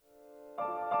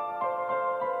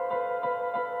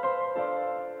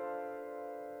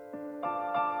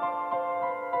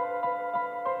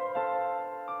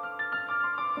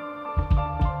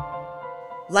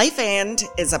Life And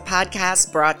is a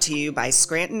podcast brought to you by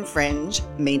Scranton Fringe,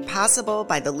 made possible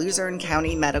by the Luzerne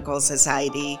County Medical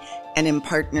Society and in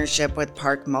partnership with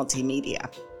Park Multimedia.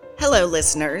 Hello,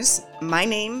 listeners. My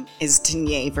name is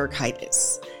Tanya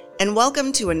Verkaitis, and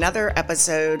welcome to another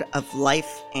episode of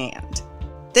Life And.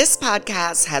 This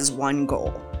podcast has one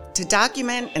goal: to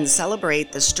document and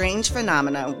celebrate the strange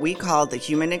phenomena we call the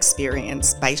human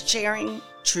experience by sharing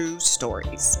true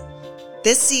stories.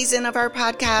 This season of our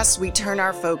podcast, we turn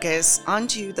our focus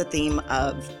onto the theme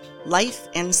of life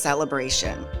and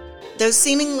celebration. Though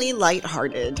seemingly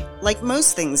lighthearted, like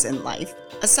most things in life,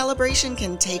 a celebration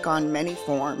can take on many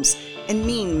forms and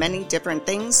mean many different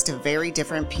things to very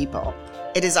different people.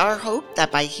 It is our hope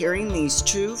that by hearing these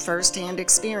true firsthand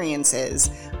experiences,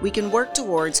 we can work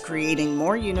towards creating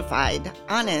more unified,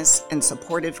 honest, and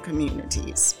supportive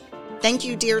communities. Thank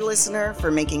you, dear listener,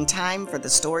 for making time for the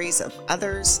stories of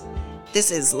others. This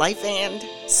is Life And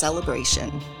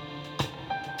Celebration.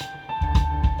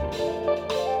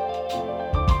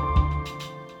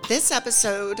 This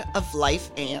episode of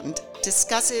Life And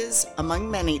discusses,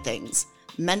 among many things,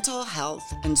 mental health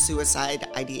and suicide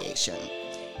ideation.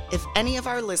 If any of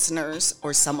our listeners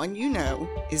or someone you know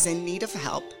is in need of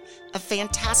help, a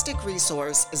fantastic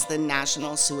resource is the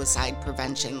National Suicide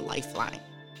Prevention Lifeline.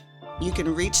 You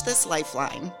can reach this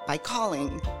lifeline by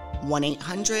calling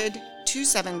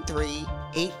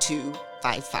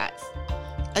 1-800-273-8255.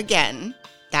 Again,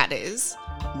 that is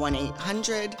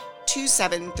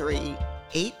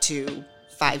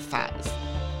 1-800-273-8255.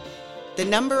 The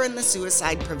number and the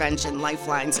Suicide Prevention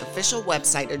Lifeline's official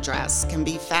website address can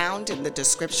be found in the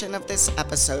description of this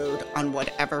episode on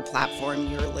whatever platform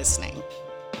you're listening.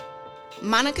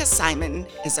 Monica Simon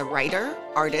is a writer,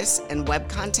 artist, and web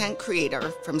content creator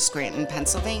from Scranton,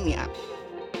 Pennsylvania.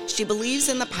 She believes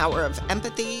in the power of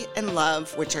empathy and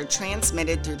love, which are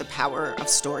transmitted through the power of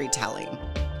storytelling.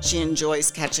 She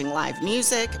enjoys catching live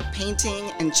music,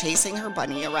 painting, and chasing her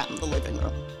bunny around the living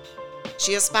room.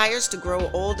 She aspires to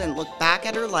grow old and look back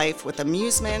at her life with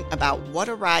amusement about what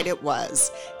a ride it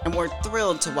was, and we're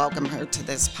thrilled to welcome her to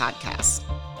this podcast.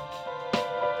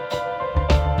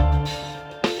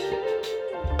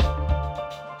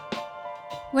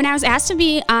 When I was asked to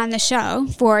be on the show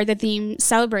for the theme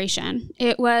celebration,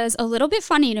 it was a little bit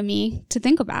funny to me to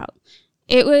think about.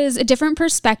 It was a different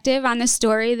perspective on the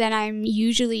story than I'm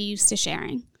usually used to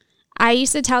sharing. I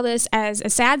used to tell this as a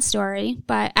sad story,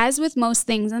 but as with most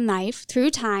things in life,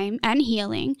 through time and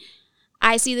healing,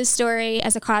 I see this story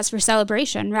as a cause for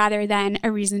celebration rather than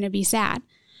a reason to be sad.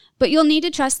 But you'll need to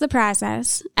trust the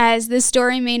process, as this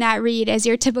story may not read as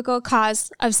your typical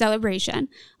cause of celebration.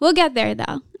 We'll get there,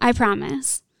 though, I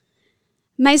promise.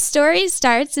 My story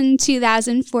starts in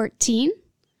 2014.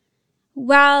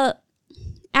 Well,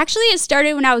 actually, it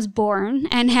started when I was born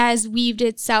and has weaved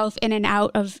itself in and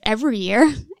out of every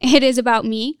year. It is about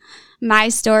me, my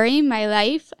story, my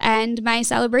life, and my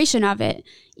celebration of it,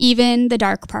 even the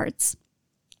dark parts.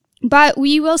 But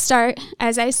we will start,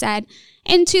 as I said,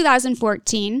 in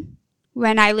 2014,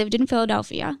 when I lived in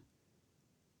Philadelphia.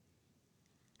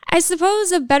 I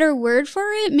suppose a better word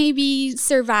for it may be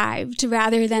survived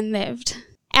rather than lived.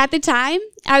 At the time,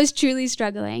 I was truly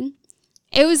struggling.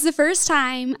 It was the first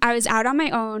time I was out on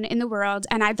my own in the world,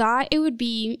 and I thought it would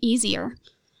be easier.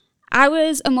 I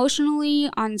was emotionally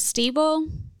unstable,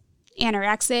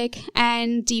 anorexic,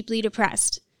 and deeply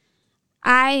depressed.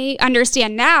 I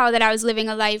understand now that I was living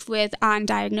a life with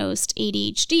undiagnosed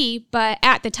ADHD, but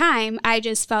at the time, I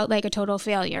just felt like a total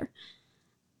failure.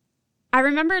 I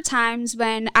remember times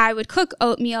when I would cook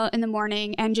oatmeal in the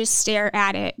morning and just stare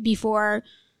at it before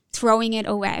throwing it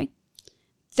away.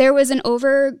 There was an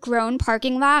overgrown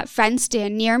parking lot fenced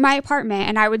in near my apartment,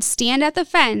 and I would stand at the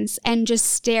fence and just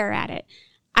stare at it.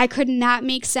 I could not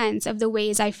make sense of the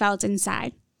ways I felt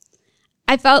inside.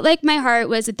 I felt like my heart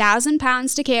was 1,000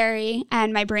 pounds to carry,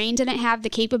 and my brain didn't have the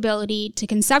capability to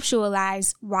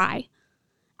conceptualize why.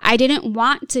 I didn't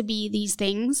want to be these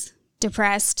things,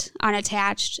 depressed,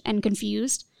 unattached, and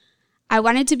confused. I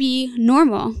wanted to be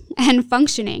normal and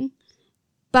functioning.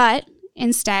 But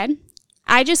instead,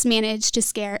 I just managed to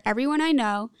scare everyone I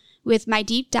know with my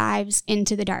deep dives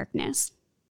into the darkness.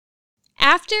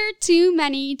 After too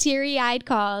many teary-eyed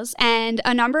calls and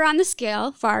a number on the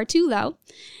scale far too low,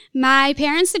 my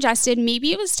parents suggested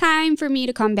maybe it was time for me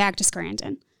to come back to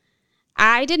Scranton.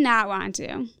 I did not want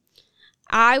to.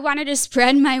 I wanted to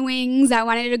spread my wings. I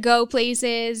wanted to go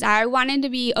places. I wanted to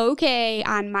be okay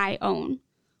on my own.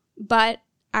 But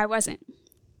I wasn't.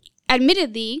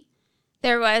 Admittedly,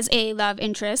 There was a love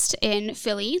interest in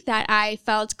Philly that I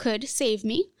felt could save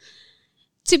me.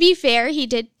 To be fair, he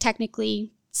did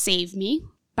technically save me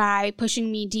by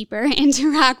pushing me deeper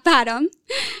into rock bottom,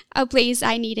 a place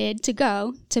I needed to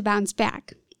go to bounce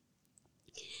back.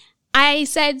 I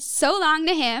said so long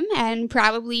to him, and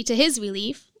probably to his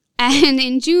relief, and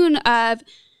in June of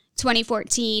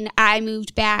 2014, I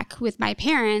moved back with my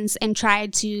parents and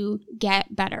tried to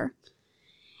get better.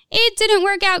 It didn't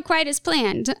work out quite as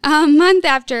planned. A month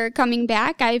after coming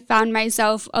back, I found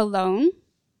myself alone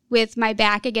with my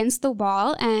back against the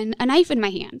wall and a knife in my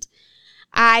hand.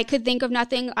 I could think of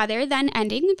nothing other than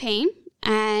ending the pain,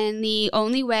 and the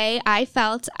only way I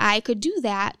felt I could do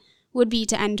that would be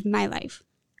to end my life.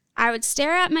 I would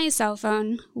stare at my cell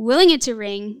phone, willing it to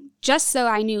ring, just so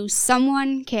I knew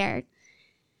someone cared.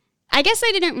 I guess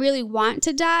I didn't really want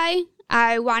to die.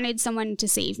 I wanted someone to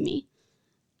save me.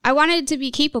 I wanted to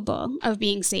be capable of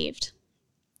being saved.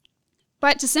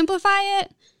 But to simplify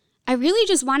it, I really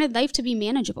just wanted life to be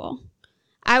manageable.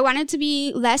 I wanted to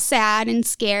be less sad and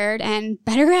scared and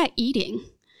better at eating.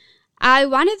 I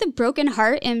wanted the broken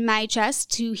heart in my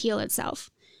chest to heal itself.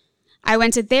 I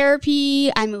went to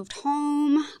therapy, I moved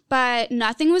home, but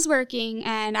nothing was working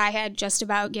and I had just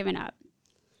about given up.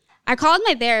 I called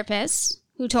my therapist,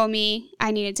 who told me I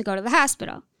needed to go to the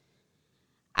hospital.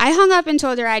 I hung up and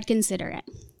told her I'd consider it.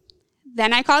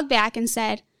 Then I called back and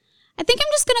said, I think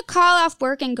I'm just going to call off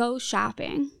work and go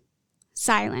shopping.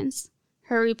 Silence.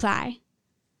 Her reply,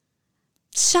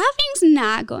 shopping's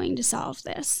not going to solve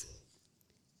this.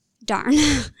 Darn.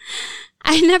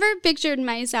 I never pictured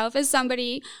myself as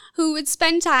somebody who would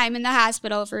spend time in the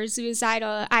hospital for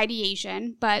suicidal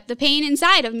ideation, but the pain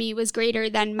inside of me was greater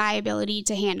than my ability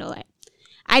to handle it.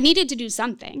 I needed to do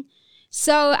something.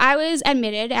 So I was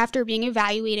admitted after being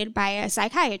evaluated by a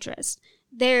psychiatrist.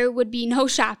 There would be no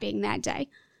shopping that day.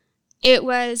 It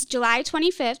was July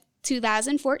 25th,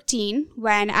 2014,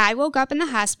 when I woke up in the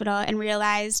hospital and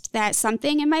realized that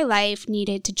something in my life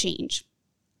needed to change.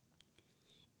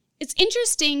 It's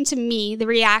interesting to me the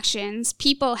reactions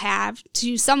people have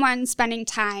to someone spending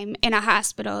time in a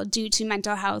hospital due to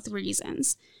mental health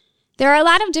reasons. There are a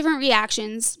lot of different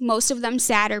reactions, most of them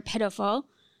sad or pitiful.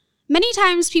 Many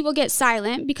times people get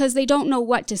silent because they don't know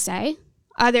what to say.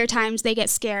 Other times they get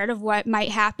scared of what might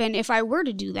happen if I were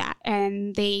to do that,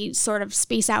 and they sort of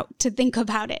space out to think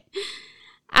about it.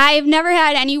 I've never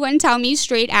had anyone tell me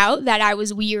straight out that I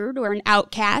was weird or an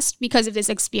outcast because of this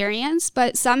experience,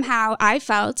 but somehow I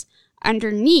felt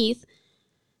underneath,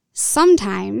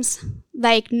 sometimes,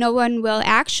 like no one will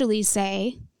actually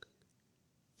say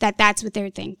that that's what they're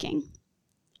thinking.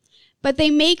 But they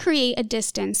may create a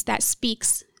distance that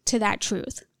speaks to that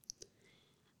truth.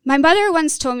 My mother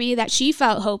once told me that she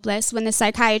felt hopeless when the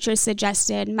psychiatrist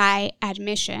suggested my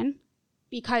admission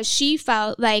because she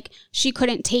felt like she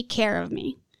couldn't take care of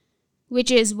me, which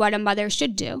is what a mother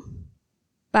should do.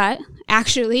 But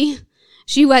actually,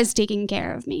 she was taking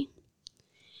care of me.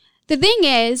 The thing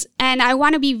is, and I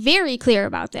want to be very clear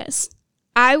about this,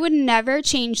 I would never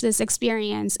change this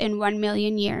experience in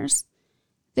 1,000,000 years.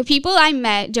 The people I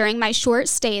met during my short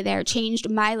stay there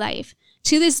changed my life.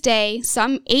 To this day,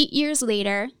 some 8 years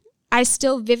later, I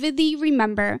still vividly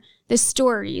remember the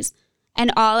stories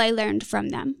and all I learned from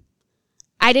them.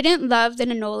 I didn't love the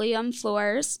linoleum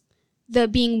floors, the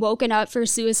being woken up for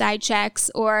suicide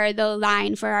checks, or the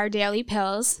line for our daily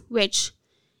pills, which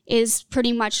is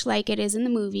pretty much like it is in the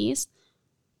movies.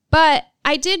 But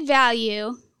I did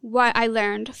value what I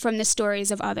learned from the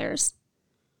stories of others.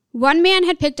 One man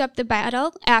had picked up the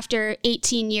battle after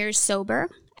 18 years sober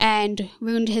and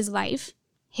ruined his life,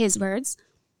 his words,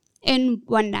 in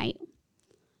one night.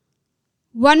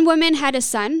 One woman had a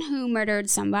son who murdered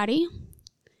somebody.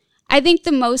 I think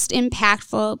the most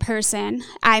impactful person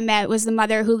I met was the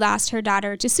mother who lost her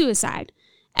daughter to suicide,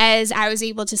 as I was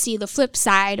able to see the flip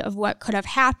side of what could have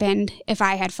happened if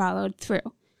I had followed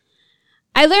through.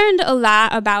 I learned a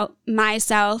lot about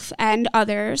myself and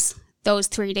others those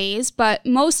 3 days, but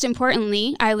most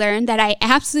importantly, I learned that I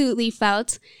absolutely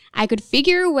felt I could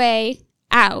figure a way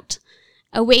out,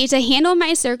 a way to handle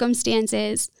my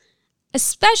circumstances,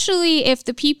 especially if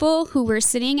the people who were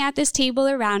sitting at this table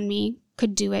around me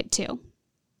could do it too.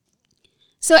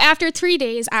 So after 3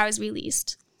 days, I was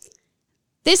released.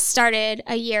 This started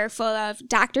a year full of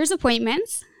doctor's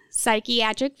appointments,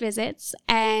 psychiatric visits,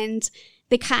 and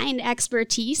the kind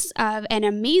expertise of an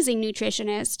amazing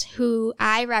nutritionist who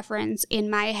I reference in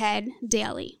my head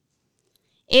daily.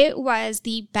 It was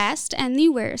the best and the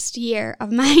worst year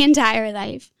of my entire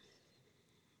life.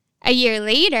 A year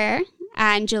later,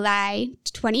 on July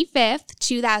 25th,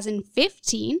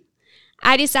 2015,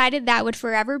 I decided that would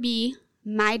forever be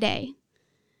my day.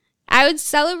 I would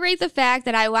celebrate the fact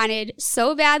that I wanted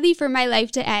so badly for my life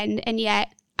to end, and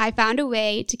yet I found a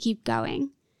way to keep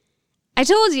going. I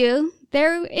told you,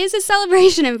 there is a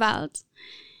celebration involved.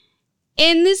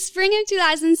 In the spring of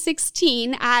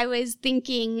 2016, I was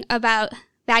thinking about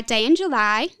that day in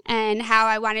July and how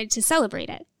I wanted to celebrate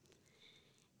it.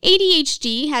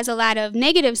 ADHD has a lot of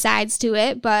negative sides to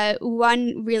it, but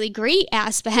one really great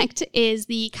aspect is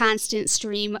the constant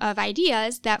stream of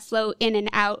ideas that flow in and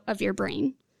out of your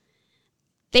brain.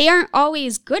 They aren't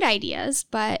always good ideas,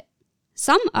 but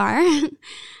some are.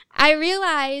 I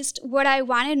realized what I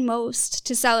wanted most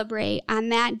to celebrate on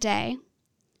that day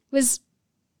was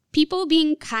people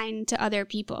being kind to other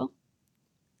people.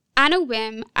 On a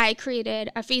whim, I created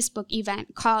a Facebook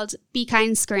event called Be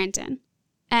Kind Scranton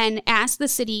and asked the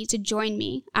city to join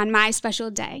me on my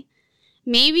special day.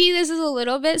 Maybe this is a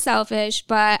little bit selfish,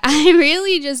 but I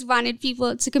really just wanted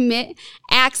people to commit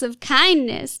acts of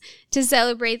kindness to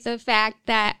celebrate the fact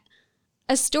that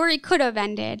a story could have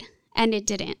ended, and it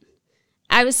didn't.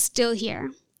 I was still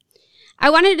here. I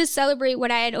wanted to celebrate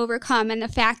what I had overcome and the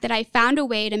fact that I found a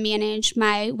way to manage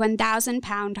my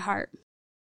 1,000-pound heart.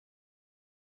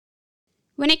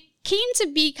 When it came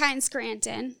to Be Kind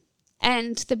Scranton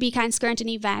and the Be Kind Scranton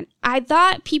event, I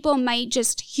thought people might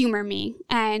just humor me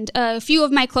and a few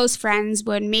of my close friends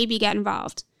would maybe get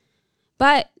involved.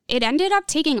 But it ended up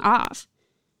taking off.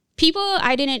 People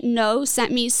I didn't know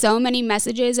sent me so many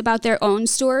messages about their own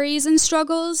stories and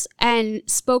struggles and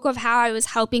spoke of how I was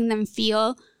helping them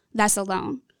feel less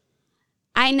alone.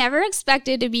 I never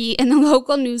expected to be in the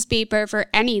local newspaper for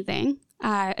anything,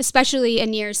 especially a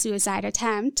near-suicide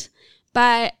attempt,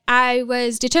 but I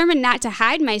was determined not to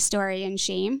hide my story in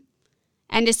shame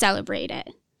and to celebrate it.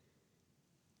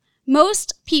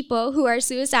 Most people who are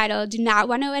suicidal do not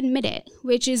want to admit it,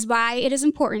 which is why it is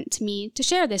important to me to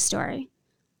share this story.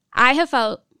 I have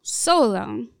felt so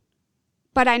alone,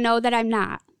 but I know that I'm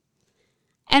not.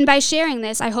 And by sharing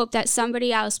this, I hope that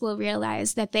somebody else will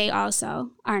realize that they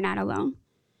also are not alone.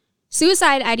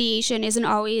 Suicide ideation isn't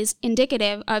always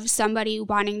indicative of somebody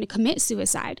wanting to commit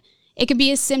suicide. It could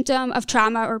be a symptom of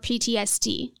trauma or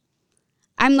PTSD.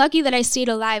 I'm lucky that I stayed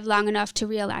alive long enough to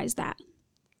realize that.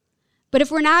 But if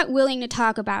we're not willing to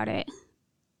talk about it,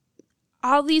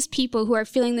 all these people who are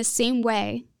feeling the same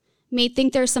way may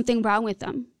think there's something wrong with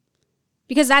them.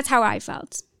 Because that's how I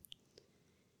felt.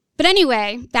 But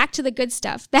anyway, back to the good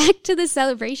stuff, back to the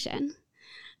celebration.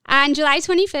 On July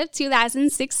 25th,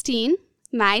 2016,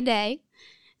 my day,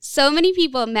 so many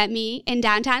people met me in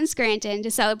downtown Scranton to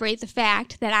celebrate the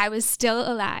fact that I was still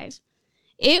alive.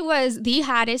 It was the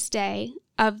hottest day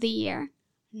of the year,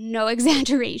 no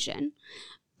exaggeration.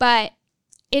 But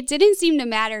it didn't seem to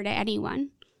matter to anyone.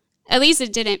 At least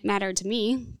it didn't matter to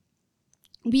me.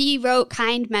 We wrote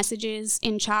kind messages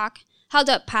in chalk, held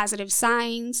up positive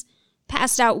signs,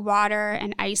 passed out water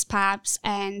and ice pops,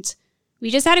 and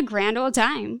we just had a grand old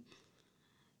time.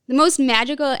 The most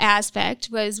magical aspect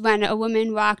was when a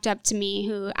woman walked up to me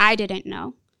who I didn't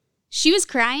know. She was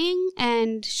crying,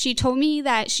 and she told me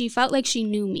that she felt like she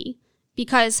knew me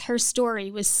because her story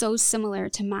was so similar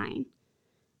to mine.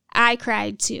 I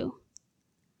cried too.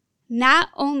 Not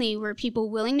only were people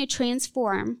willing to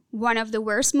transform one of the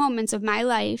worst moments of my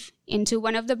life into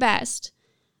one of the best,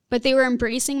 but they were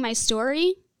embracing my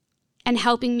story and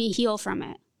helping me heal from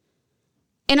it.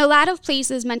 In a lot of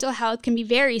places, mental health can be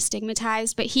very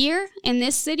stigmatized, but here in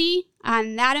this city,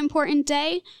 on that important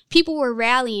day, people were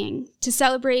rallying to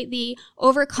celebrate the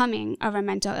overcoming of a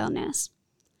mental illness.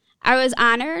 I was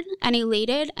honored and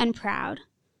elated and proud.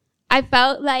 I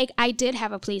felt like I did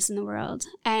have a place in the world,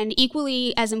 and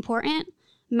equally as important,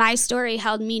 my story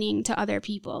held meaning to other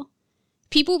people.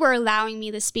 People were allowing me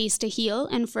the space to heal,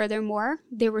 and furthermore,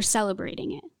 they were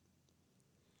celebrating it.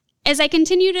 As I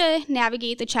continue to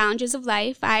navigate the challenges of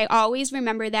life, I always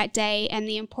remember that day and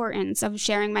the importance of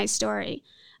sharing my story.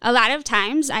 A lot of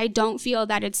times, I don't feel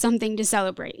that it's something to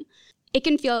celebrate. It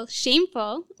can feel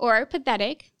shameful or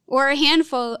pathetic or a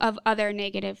handful of other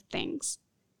negative things.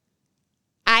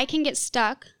 I can get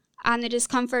stuck on the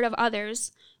discomfort of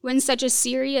others when such a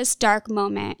serious, dark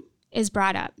moment is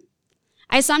brought up.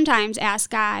 I sometimes ask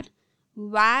God,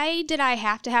 why did I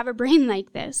have to have a brain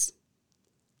like this?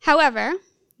 However,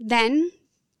 then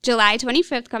July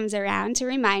 25th comes around to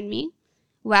remind me,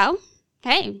 well,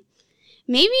 hey,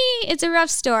 maybe it's a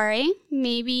rough story.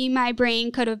 Maybe my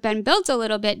brain could have been built a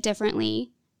little bit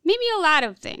differently. Maybe a lot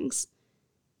of things.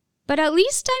 But at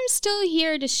least I'm still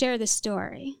here to share the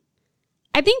story.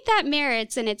 I think that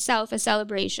merits in itself a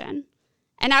celebration.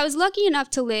 And I was lucky enough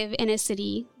to live in a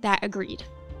city that agreed.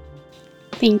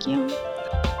 Thank you.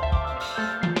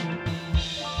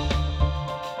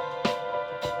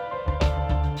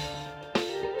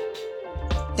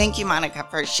 Thank you, Monica,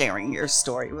 for sharing your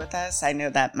story with us. I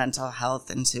know that mental health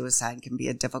and suicide can be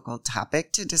a difficult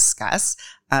topic to discuss.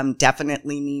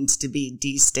 Definitely needs to be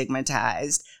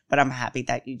destigmatized, but I'm happy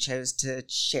that you chose to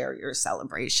share your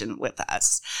celebration with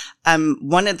us.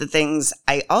 One of the things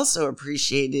I also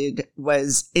appreciated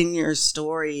was in your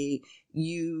story,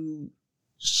 you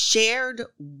shared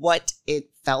what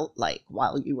it felt like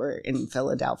while you were in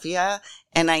Philadelphia.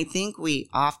 And I think we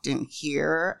often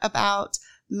hear about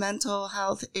mental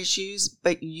health issues,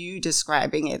 but you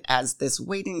describing it as this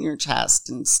weight in your chest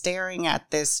and staring at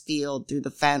this field through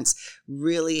the fence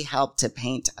really helped to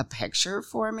paint a picture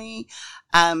for me.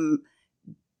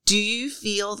 Do you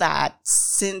feel that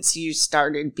since you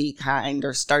started Be Kind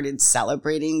or started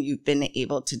celebrating, you've been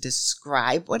able to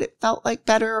describe what it felt like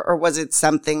better? Or was it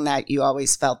something that you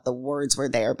always felt the words were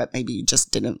there, but maybe you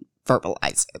just didn't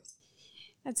verbalize it?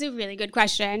 That's a really good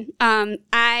question.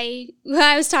 I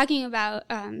was talking about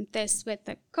this with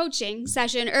the coaching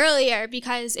session earlier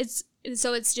because it's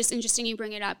just interesting you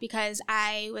bring it up, because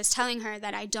I was telling her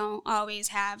that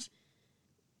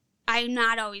I'm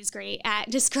not always great at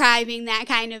describing that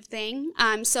kind of thing.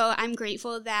 So I'm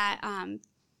grateful that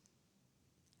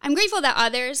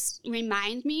others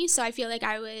remind me. So I feel like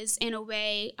I was in a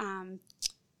way.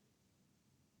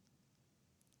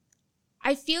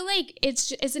 I feel like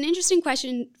it's an interesting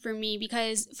question for me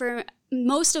because for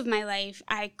most of my life,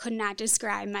 I could not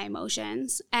describe my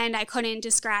emotions and I couldn't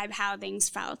describe how things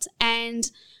felt. And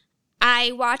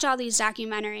I watch all these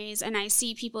documentaries and I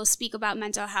see people speak about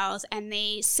mental health and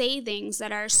they say things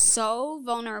that are so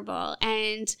vulnerable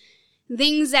and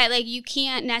things that like you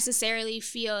can't necessarily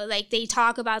feel. Like they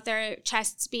talk about their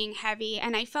chests being heavy.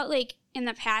 And I felt like in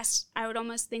the past, I would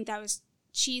almost think that was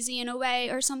cheesy in a way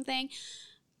or something.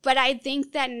 But I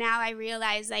think that now I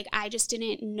realize, like, I just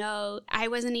didn't know, I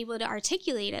wasn't able to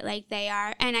articulate it like they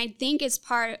are. And I think it's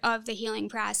part of the healing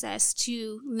process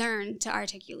to learn to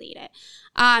articulate it.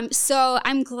 So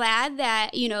I'm glad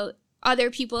that, other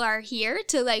people are here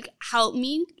to, like, help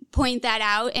me point that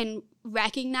out and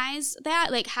recognize that.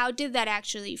 Like, how did that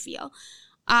actually feel?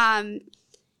 And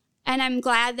I'm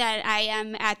glad that I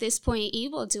am at this point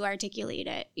able to articulate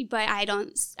it. But I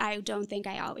don't think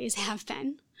I always have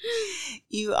been.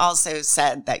 You also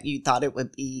said that you thought it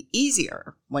would be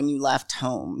easier when you left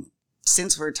home.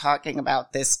 Since we're talking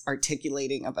about this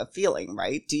articulating of a feeling,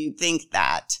 right? Do you think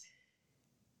that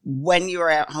when you were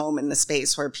at home in the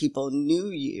space where people knew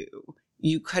you,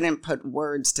 you couldn't put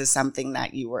words to something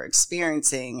that you were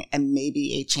experiencing and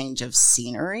maybe a change of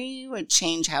scenery would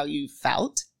change how you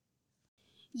felt?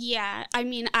 Yeah, I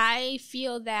mean, I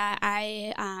feel that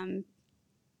I've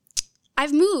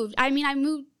moved. I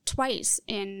moved twice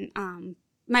in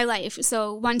my life.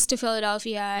 So once to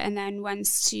Philadelphia and then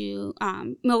once to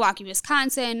Milwaukee,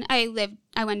 Wisconsin. I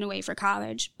went away for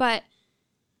college. But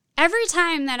every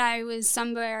time that I was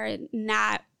somewhere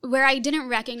where I didn't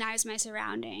recognize my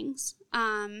surroundings,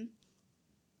 I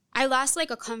lost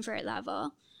like a comfort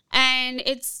level. And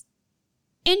it's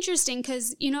interesting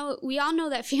because, we all know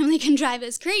that family can drive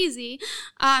us crazy.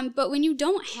 But when you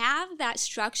don't have that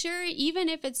structure, even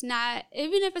if it's not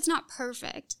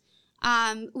perfect,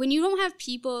 when you don't have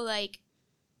people, like,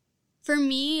 for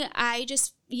me,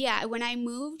 when I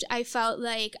moved, I felt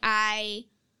like I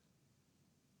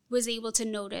was able to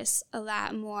notice a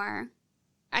lot more.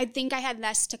 I think I had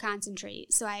less to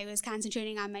concentrate. So I was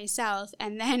concentrating on myself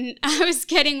and then I was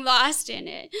getting lost in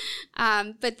it.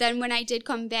 But then when I did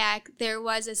come back, there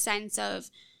was a sense of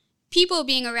people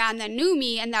being around that knew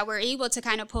me and that were able to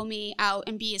kind of pull me out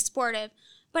and be supportive.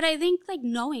 But I think like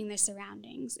knowing the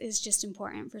surroundings is just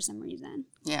important for some reason.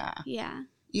 Yeah. Yeah.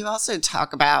 You also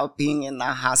talk about being in the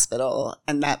hospital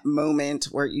and that moment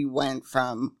where you went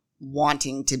from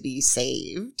wanting to be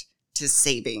saved to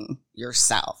saving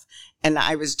yourself. And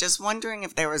I was just wondering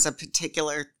if there was a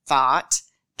particular thought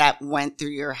that went through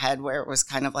your head where it was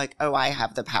kind of like, oh, I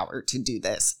have the power to do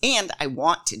this and I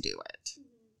want to do it.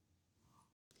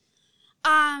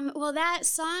 Well, that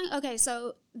song, okay,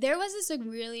 so there was this like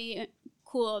really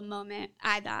cool moment,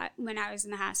 I thought, when I was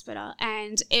in the hospital.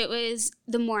 And it was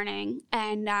the morning.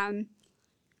 And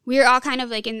we were all kind of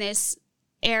like in this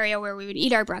area where we would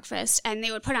eat our breakfast. And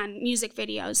they would put on music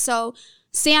videos. So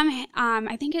Sam,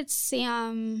 I think it's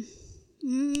Sam...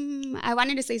 I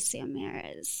wanted to say Sam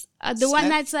Maris. The one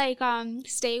that's like,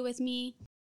 Stay With Me.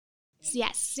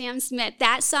 Yes, Sam Smith.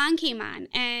 That song came on.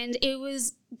 And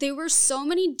there were so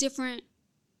many different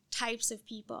types of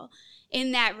people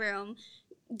in that room.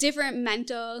 Different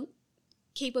mental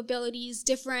capabilities,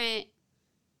 different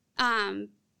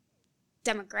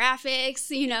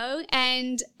demographics,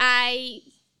 and I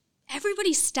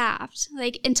everybody stopped,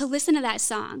 like, and to listen to that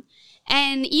song.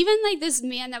 And even, like, this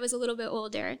man that was a little bit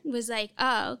older was like,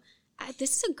 oh,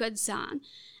 this is a good song.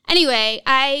 Anyway,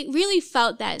 I really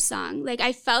felt that song. Like,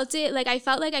 I felt it. Like, I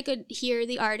felt like I could hear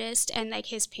the artist and, like,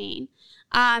 his pain.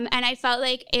 And I felt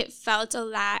like it felt a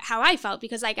lot how I felt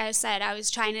because, like I said, I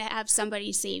was trying to have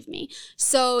somebody save me.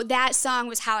 So that song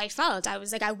was how I felt. I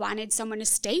was like, I wanted someone to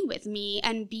stay with me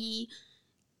and be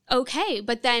okay,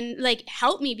 but then, like,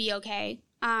 help me be okay.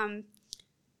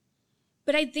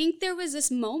 But I think there was this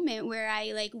moment where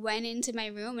I, like, went into my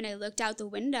room and I looked out the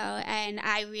window and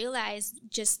I realized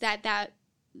just that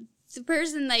the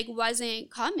person, like, wasn't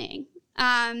coming.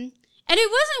 And it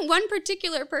wasn't one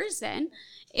particular person.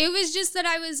 It was just that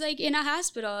I was, like, in a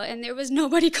hospital and there was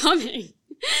nobody coming.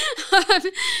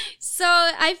 So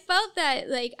I felt that,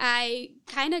 like, I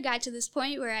kind of got to this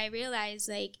point where I realized,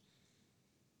 like,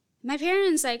 my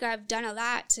parents, like, have done a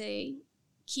lot to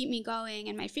keep me going,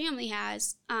 and my family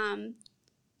has.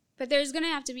 But there's going to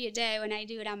have to be a day when I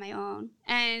do it on my own.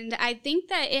 And I think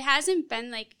that it hasn't been,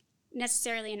 like,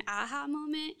 necessarily an aha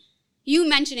moment. You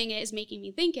mentioning it is making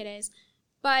me think it is.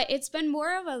 But it's been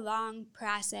more of a long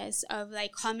process of,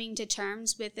 like, coming to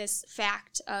terms with this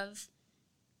fact of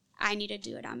I need to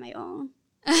do it on my own.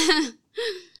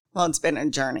 Well, it's been a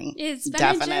journey. It's been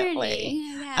definitely. a journey.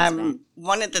 It has been.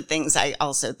 One of the things I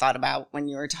also thought about when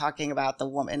you were talking about the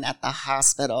woman at the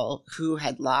hospital who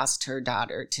had lost her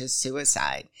daughter to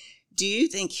suicide, do you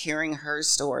think hearing her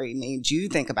story made you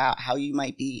think about how you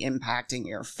might be impacting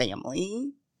your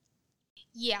family?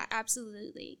 Yeah,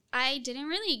 absolutely. I didn't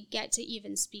really get to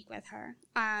even speak with her.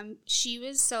 She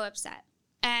was so upset.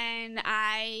 And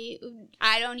I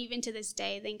don't even to this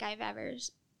day think I've ever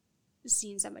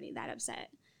seen somebody that upset.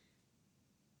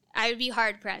 I would be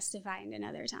hard-pressed to find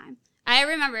another time. I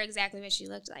remember exactly what she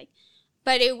looked like.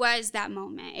 But it was that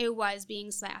moment. It was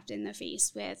being slapped in the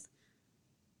face with,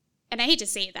 and I hate to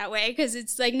say it that way because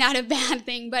it's, like, not a bad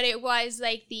thing, but it was,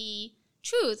 like, the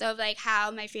truth of, like, how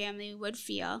my family would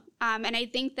feel. And I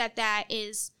think that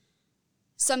is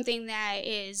something that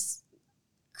is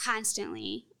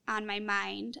constantly on my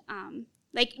mind.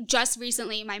 Like, just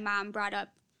recently, my mom brought up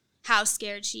how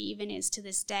scared she even is to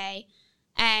this day.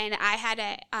 And I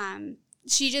had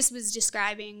she just was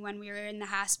describing when we were in the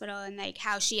hospital and, like,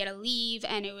 how she had to leave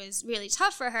and it was really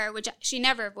tough for her, which she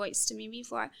never voiced to me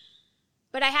before.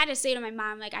 But I had to say to my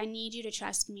mom, like, I need you to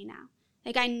trust me now.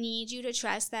 Like, I need you to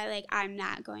trust that, like, I'm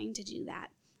not going to do that.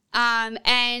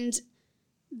 And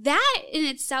that in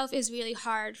itself is really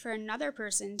hard for another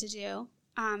person to do.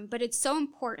 But it's so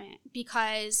important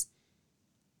because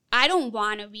I don't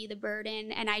want to be the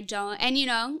burden, and I don't. And, you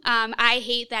know, I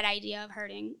hate that idea of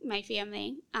hurting my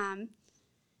family.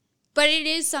 But it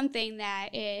is something that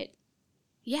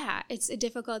it's a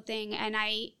difficult thing. And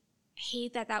I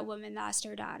hate that woman lost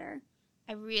her daughter.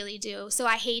 I really do. So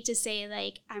I hate to say,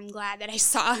 like, I'm glad that I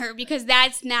saw her because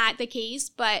that's not the case,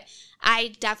 but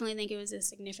I definitely think it was a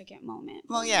significant moment.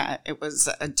 Well, yeah, it was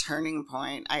a turning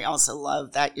point. I also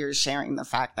love that you're sharing the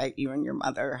fact that you and your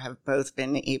mother have both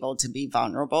been able to be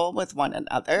vulnerable with one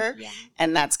another. Yeah.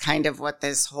 And that's kind of what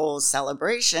this whole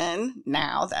celebration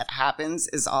now that happens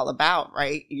is all about,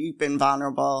 right? You've been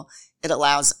vulnerable. It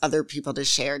allows other people to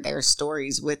share their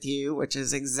stories with you, which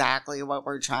is exactly what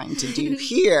we're trying to do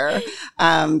here.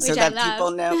 So that people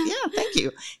know, thank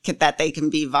you, that they can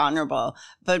be vulnerable.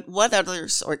 But what other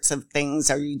sorts of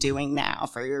things are you doing now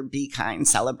for your Be Kind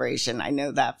celebration? I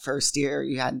know that first year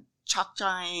you had chalk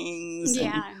drawings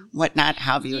and whatnot.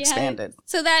 How have you expanded?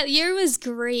 So that year was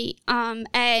great.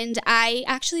 And I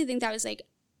actually think that was, like,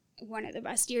 one of the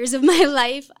best years of my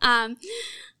life.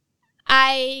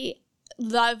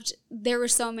 There were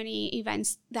so many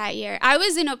events that year. I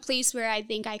was in a place where I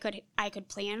think I could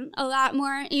plan a lot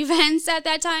more events at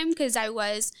that time because I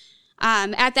was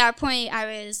at that point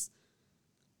I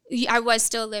was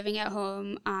still living at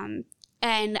home,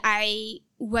 and I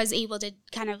was able to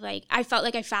kind of, like, I felt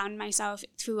like I found myself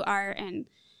through art, and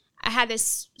I had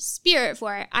this spirit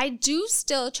for it. I do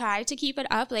still try to keep it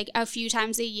up. Like, a few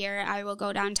times a year, I will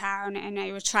go downtown and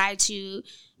I will try to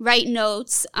write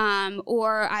notes,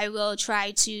 or I will try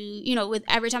to, you know, with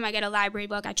every time I get a library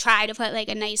book, I try to put, like,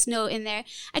 a nice note in there.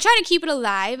 I try to keep it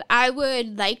alive. I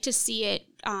would like to see it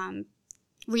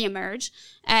reemerge,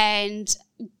 and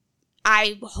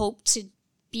I hope to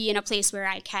be in a place where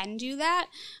I can do that.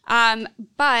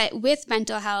 But with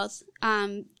mental health,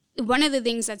 one of the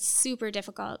things that's super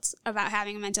difficult about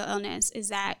having a mental illness is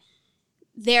that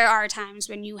there are times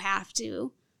when you have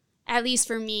to, at least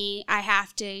for me, I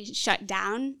have to shut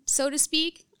down, so to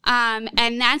speak.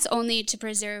 And that's only to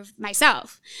preserve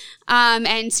myself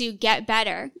and to get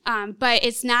better. But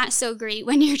it's not so great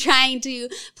when you're trying to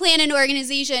plan an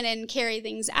organization and carry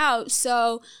things out.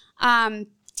 So I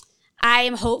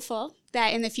am hopeful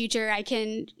that in the future I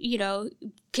can,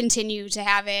 continue to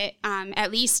have it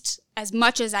at least as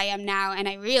much as I am now. And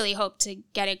I really hope to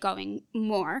get it going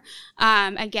more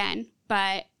again.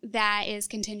 But that is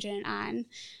contingent on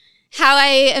how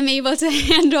I am able to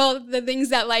handle the things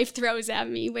that life throws at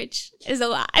me, which is a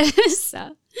lot.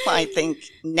 So. Well, I think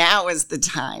now is the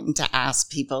time to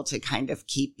ask people to kind of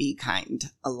keep Be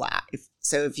Kind alive.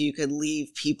 So if you could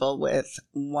leave people with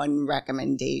one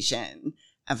recommendation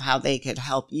of how they could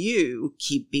help you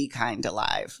keep Be Kind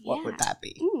alive, what would that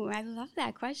be? Ooh, I love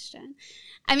that question.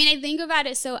 I mean, I think about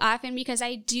it so often because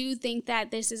I do think that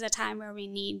this is a time where we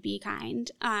need Be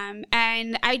Kind.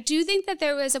 And I do think that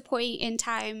there was a point in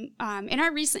time in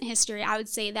our recent history, I would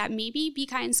say that maybe Be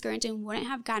Kind Scranton wouldn't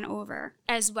have gone over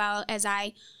as well as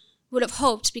I would have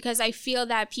hoped, because I feel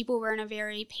that people were in a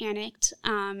very panicked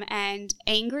and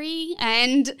angry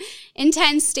and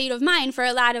intense state of mind for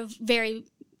a lot of very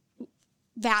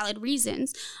valid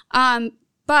reasons.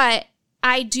 But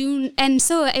I do, and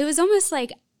so it was almost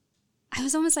like,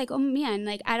 oh man,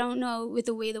 like, I don't know with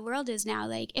the way the world is now,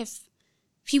 like if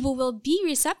people will be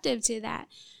receptive to that.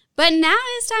 But now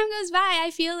as time goes by,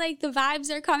 I feel like the vibes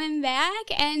are coming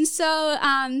back. And so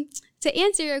to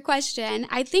answer your question,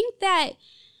 I think that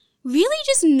really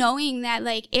just knowing that,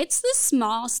 like, it's the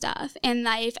small stuff in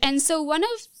life. And so one of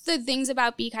the things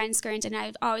about Be Kind Scranton, and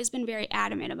I've always been very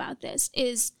adamant about this,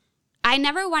 is I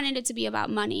never wanted it to be about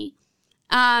money.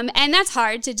 And that's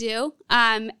hard to do.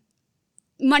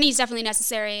 Money is definitely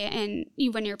necessary and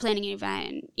when you're planning an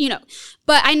event,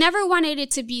 but I never wanted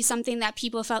it to be something that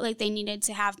people felt like they needed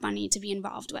to have money to be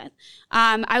involved with.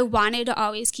 I wanted to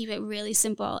always keep it really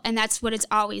simple, and that's what it's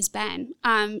always been.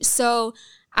 So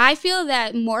I feel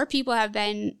that more people have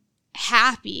been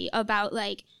happy about,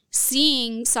 like,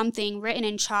 seeing something written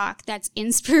in chalk that's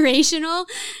inspirational.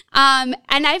 And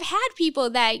I've had people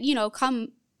that,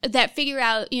 come that figure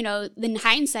out, in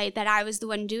hindsight that I was the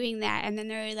one doing that. And then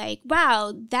they're like,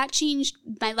 wow, that changed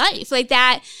my life. Like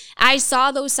that, I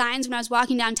saw those signs when I was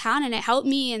walking downtown and it helped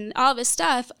me and all this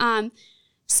stuff.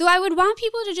 So I would want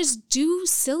people to just do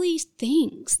silly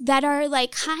things that are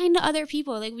like kind to other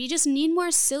people. Like we just need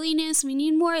more silliness. We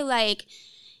need more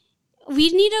we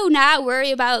need to not worry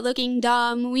about looking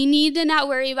dumb. We need to not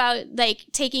worry about like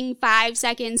taking 5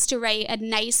 seconds to write a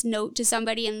nice note to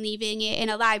somebody and leaving it in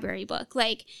a library book.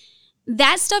 Like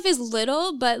that stuff is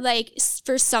little, but like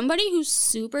for somebody who's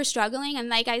super struggling, and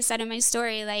like I said in my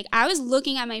story, like I was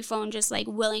looking at my phone just like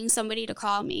willing somebody to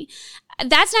call me.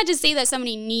 That's not to say that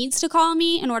somebody needs to call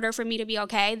me in order for me to be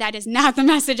okay. That is not the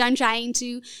message I'm trying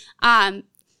to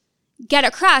get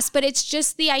across, but it's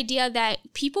just the idea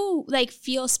that people like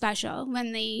feel special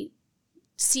when they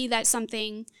see that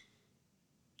something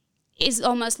is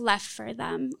almost left for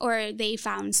them, or they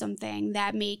found something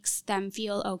that makes them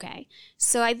feel okay.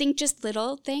 So I think just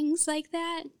little things like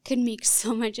that could make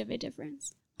so much of a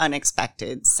difference.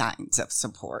 Unexpected signs of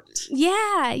support.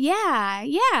 Yeah.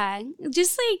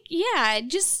 Just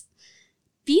just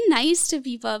be nice to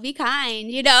people, be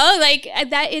kind, like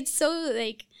that. It's so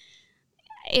like,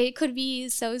 it could be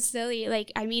so silly.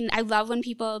 Like, I mean, I love when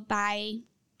people buy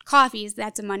coffees.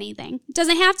 That's a money thing. It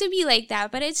doesn't have to be like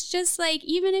that, but it's just like,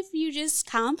 even if you just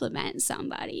compliment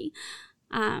somebody,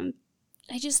 I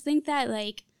just think that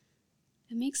like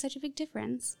it makes such a big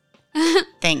difference.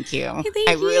 Thank you.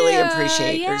 I really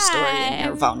appreciate your story and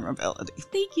your vulnerability.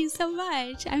 Thank you so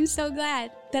much. I'm so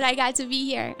glad that I got to be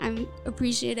here. I'm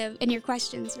appreciative, and your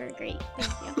questions were great.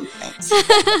 Thank you. Thanks.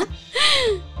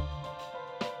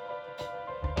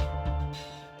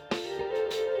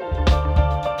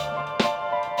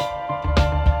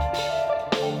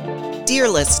 Dear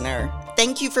listener,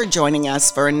 thank you for joining us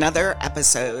for another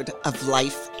episode of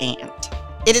Life And.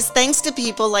 It is thanks to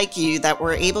people like you that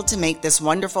we're able to make this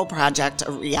wonderful project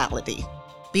a reality.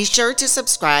 Be sure to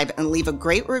subscribe and leave a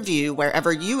great review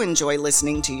wherever you enjoy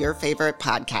listening to your favorite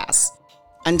podcasts.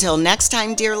 Until next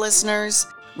time, dear listeners,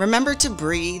 remember to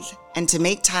breathe and to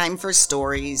make time for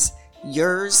stories,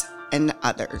 yours and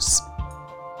others.